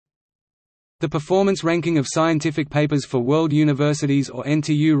The Performance Ranking of Scientific Papers for World Universities or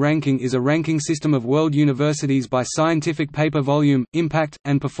NTU ranking is a ranking system of world universities by scientific paper volume, impact,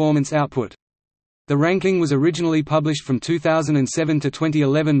 and performance output. The ranking was originally published from 2007 to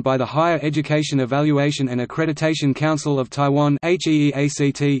 2011 by the Higher Education Evaluation and Accreditation Council of Taiwan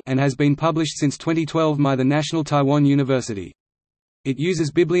 (HEEACT) and has been published since 2012 by the National Taiwan University. It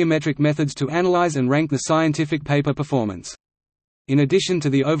uses bibliometric methods to analyze and rank the scientific paper performance. In addition to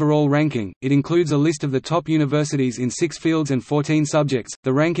the overall ranking, it includes a list of the top universities in 6 fields and 14 subjects.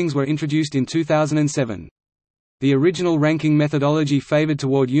 The rankings were introduced in 2007. The original ranking methodology favored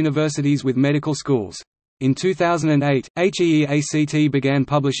toward universities with medical schools. In 2008, HEEACT began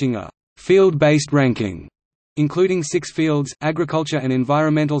publishing a field-based ranking, including 6 fields: agriculture and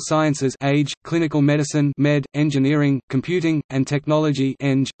environmental sciences (AGE), clinical medicine (med), engineering, computing, and technology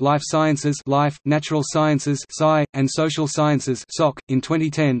 (ENG), life sciences (life), natural sciences (sci), and social sciences (SOC). In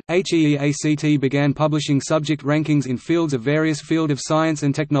 2010, HEEACT began publishing subject rankings in fields of various field of science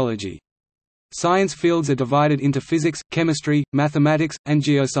and technology. Science fields are divided into physics, chemistry, mathematics, and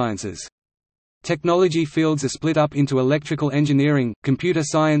geosciences. Technology fields are split up into electrical engineering, computer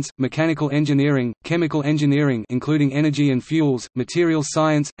science, mechanical engineering, chemical engineering including energy and fuels, materials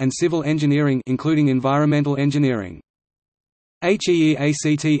science, and civil engineering including environmental engineering.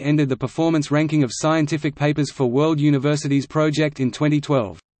 HEEACT ended the Performance Ranking of Scientific Papers for World Universities project in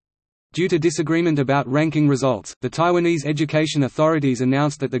 2012. Due to disagreement about ranking results, the Taiwanese education authorities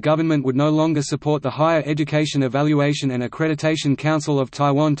announced that the government would no longer support the Higher Education Evaluation and Accreditation Council of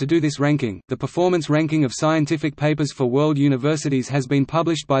Taiwan to do this ranking. The Performance Ranking of Scientific Papers for World Universities has been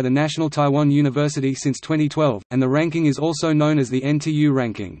published by the National Taiwan University since 2012, and the ranking is also known as the NTU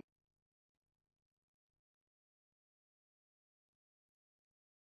ranking.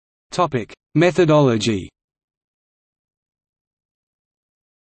 Topic: Methodology.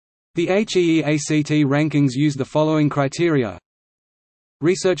 The HEEACT rankings use the following criteria: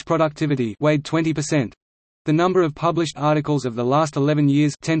 research productivity weighed 20%, the number of published articles of the last 11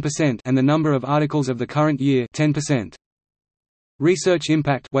 years 10%, and the number of articles of the current year 10%. Research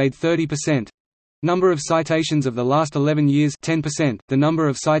impact weighed 30%, number of citations of the last 11 years 10%, the number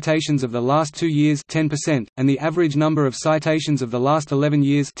of citations of the last 2 years 10%, and the average number of citations of the last 11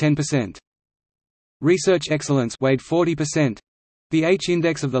 years 10%. Research excellence weighed 40%. The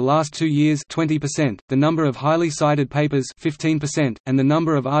H-index of the last 2 years 20%, the number of highly cited papers 15%, and the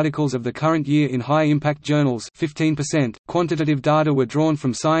number of articles of the current year in high-impact journals 15%. Quantitative data were drawn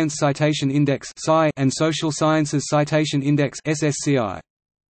from Science Citation Index and Social Sciences Citation Index (SSCI).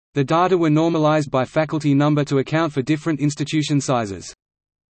 The data were normalized by faculty number to account for different institution sizes.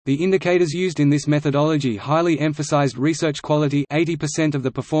 The indicators used in this methodology highly emphasized research quality 80% of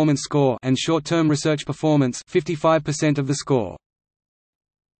the performance score and short-term research performance 55% of the score.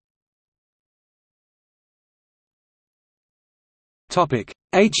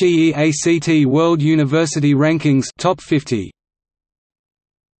 HEEACT World University Rankings Top 50.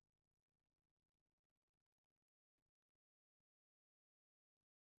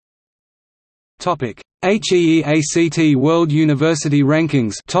 HEEACT World University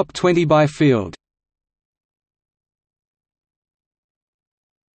Rankings Top 20 by field.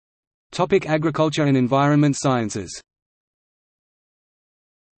 Agriculture and environment sciences.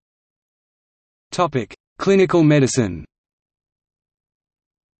 Clinical medicine.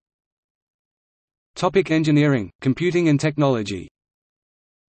 Engineering, computing and technology.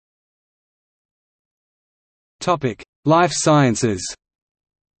 Life sciences.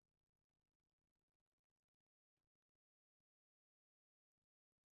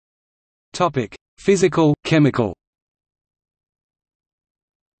 Physical, chemical.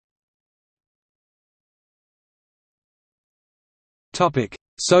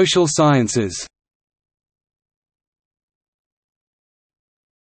 Social sciences.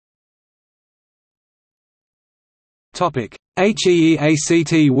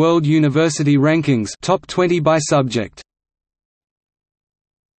 HEEACT World University Rankings Top 20 by subject.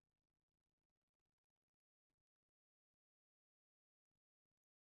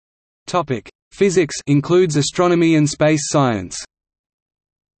 Physics includes astronomy and space science.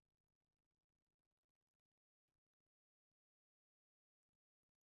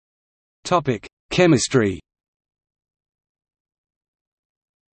 Chemistry.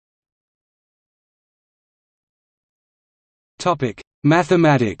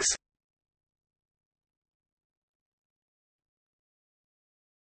 Mathematics.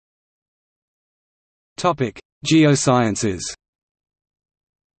 Geosciences.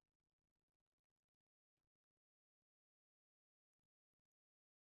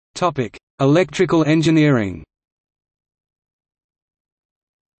 Electrical engineering.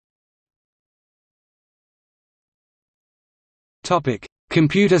 Topic: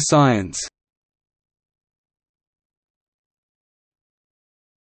 Computer science.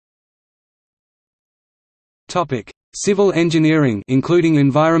 Topic: Civil engineering, including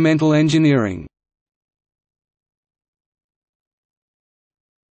environmental engineering.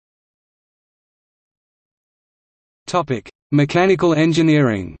 Topic: Mechanical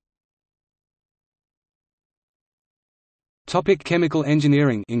engineering. Topic: Chemical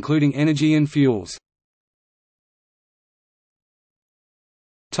engineering, including energy and fuels.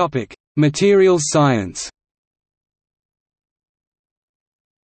 Topic: Materials science.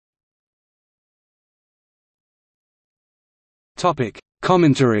 Topic: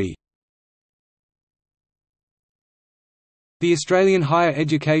 Commentary. The Australian Higher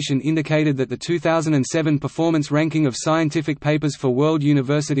Education indicated that the 2007 performance ranking of scientific papers for world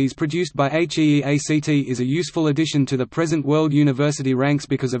universities produced by HEEACT is a useful addition to the present world university ranks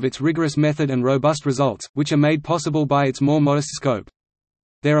because of its rigorous method and robust results, which are made possible by its more modest scope.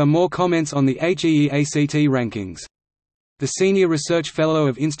 There are more comments on the HEEACT rankings. The Senior Research Fellow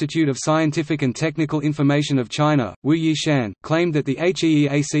of Institute of Scientific and Technical Information of China, Wu Yishan, claimed that the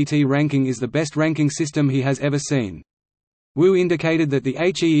HEEACT ranking is the best ranking system he has ever seen. Wu indicated that the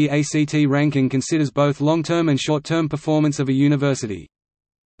HEEACT ranking considers both long-term and short-term performance of a university.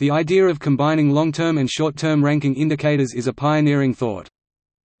 The idea of combining long-term and short-term ranking indicators is a pioneering thought.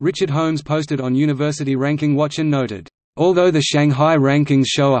 Richard Holmes posted on University Ranking Watch and noted, "Although the Shanghai rankings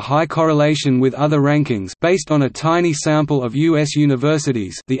show a high correlation with other rankings based on a tiny sample of U.S.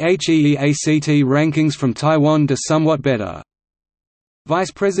 universities, the HEEACT rankings from Taiwan do somewhat better."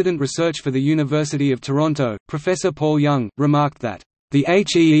 Vice President Research for the University of Toronto, Professor Paul Young, remarked that, "The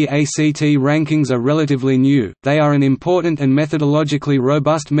HEEACT rankings are relatively new, they are an important and methodologically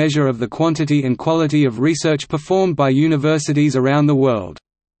robust measure of the quantity and quality of research performed by universities around the world."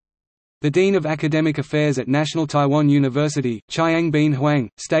 The Dean of Academic Affairs at National Taiwan University, Chiang-Bin Huang,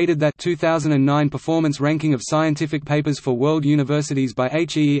 stated that 2009 performance ranking of scientific papers for world universities by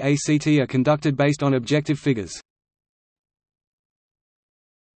HEEACT are conducted based on objective figures.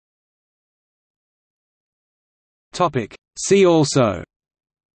 See also: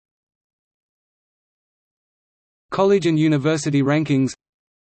 College and university rankings,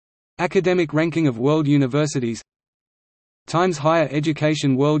 Academic ranking of world universities, Times Higher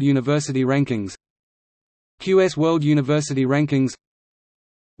Education World University Rankings, QS World University Rankings,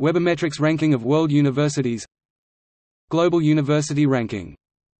 Webometrics Ranking of World Universities, Global University Ranking.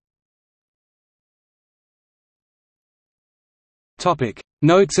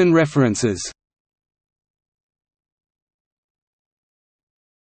 Notes and references.